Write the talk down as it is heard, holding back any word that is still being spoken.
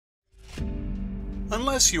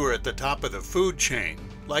Unless you are at the top of the food chain,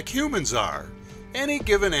 like humans are, any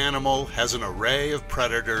given animal has an array of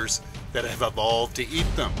predators that have evolved to eat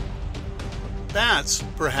them. Bats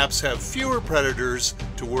perhaps have fewer predators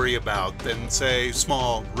to worry about than, say,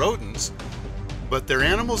 small rodents, but there are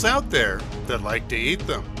animals out there that like to eat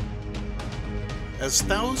them. As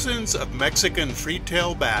thousands of Mexican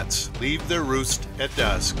free-tailed bats leave their roost at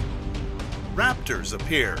dusk, raptors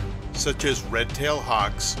appear, such as red-tailed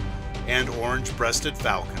hawks and orange-breasted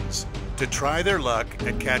falcons, to try their luck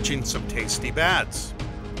at catching some tasty bats.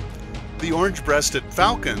 The orange-breasted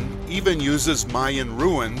falcon even uses Mayan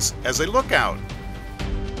ruins as a lookout.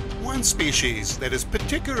 One species that is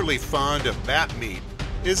particularly fond of bat meat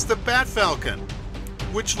is the bat falcon,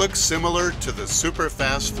 which looks similar to the super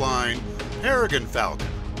fast-flying peregrine falcon,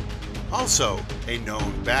 also a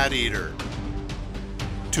known bat eater.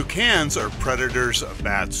 Toucans are predators of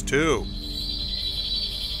bats too.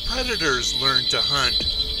 Predators learn to hunt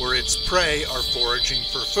where its prey are foraging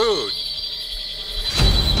for food.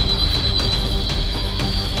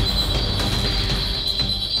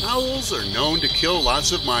 Owls are known to kill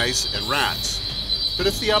lots of mice and rats, but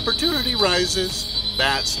if the opportunity rises,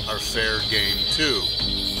 bats are fair game too.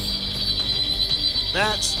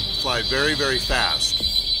 Bats fly very, very fast,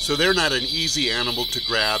 so they're not an easy animal to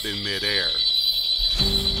grab in midair.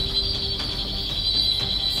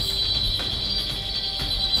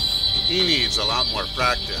 He needs a lot more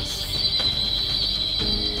practice.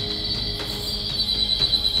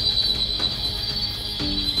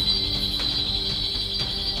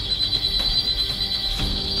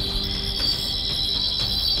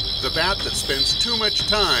 The bat that spends too much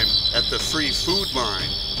time at the free food line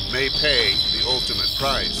may pay the ultimate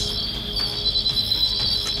price.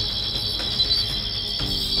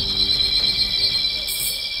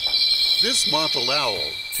 This mottled owl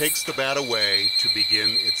takes the bat away to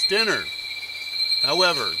begin its dinner.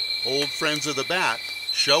 However, old friends of the bat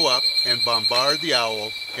show up and bombard the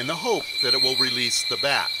owl in the hope that it will release the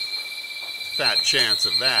bat. Fat chance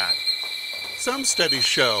of that. Some studies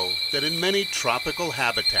show that in many tropical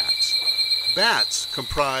habitats, bats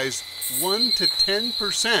comprise 1 to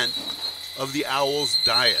 10% of the owl's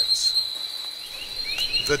diets.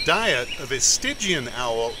 The diet of a Stygian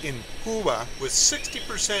owl in Cuba was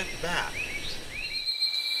 60% bat.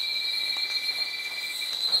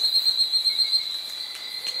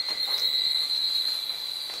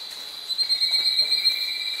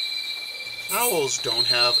 Owls don't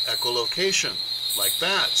have echolocation like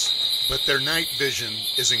bats, but their night vision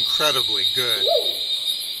is incredibly good.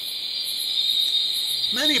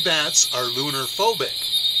 Many bats are lunar phobic.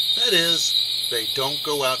 That is, they don't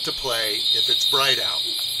go out to play if it's bright out.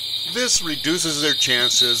 This reduces their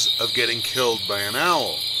chances of getting killed by an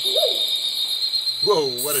owl. Whoa,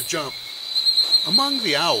 what a jump. Among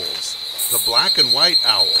the owls, the black and white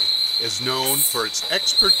owl is known for its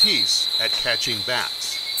expertise at catching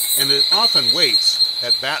bats, and it often waits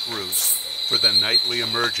at bat roosts for the nightly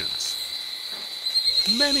emergence.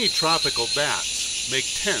 Many tropical bats make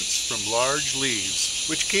tents from large leaves,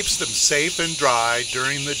 which keeps them safe and dry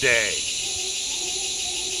during the day.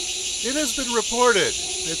 It has been reported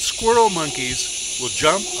that squirrel monkeys will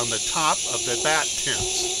jump on the top of the bat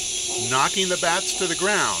tents, knocking the bats to the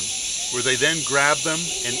ground, where they then grab them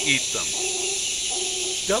and eat them.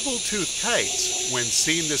 Double-toothed kites, when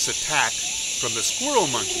seeing this attack from the squirrel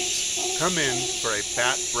monkeys, come in for a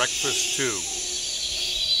bat breakfast too.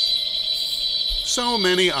 So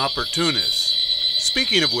many opportunists.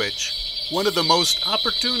 Speaking of which, one of the most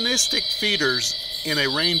opportunistic feeders in a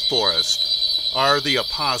rainforest are the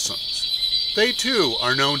opossums. They too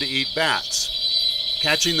are known to eat bats,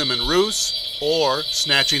 catching them in roosts or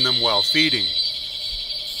snatching them while feeding.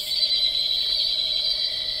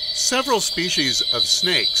 Several species of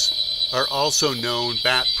snakes are also known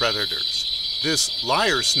bat predators. This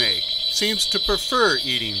lyre snake seems to prefer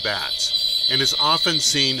eating bats and is often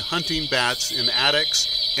seen hunting bats in attics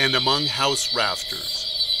and among house rafters.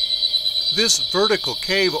 This vertical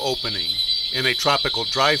cave opening in a tropical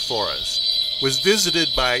dry forest was visited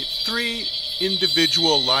by 3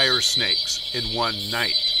 individual lyre snakes in one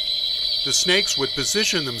night. The snakes would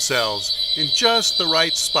position themselves in just the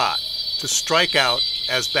right spot to strike out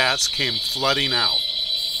as bats came flooding out.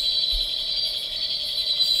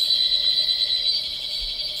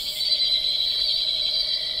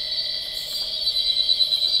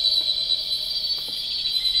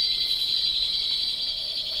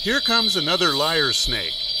 Here comes another lyre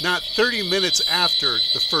snake, not 30 minutes after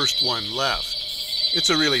the first one left. It's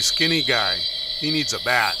a really skinny guy. He needs a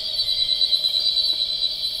bat.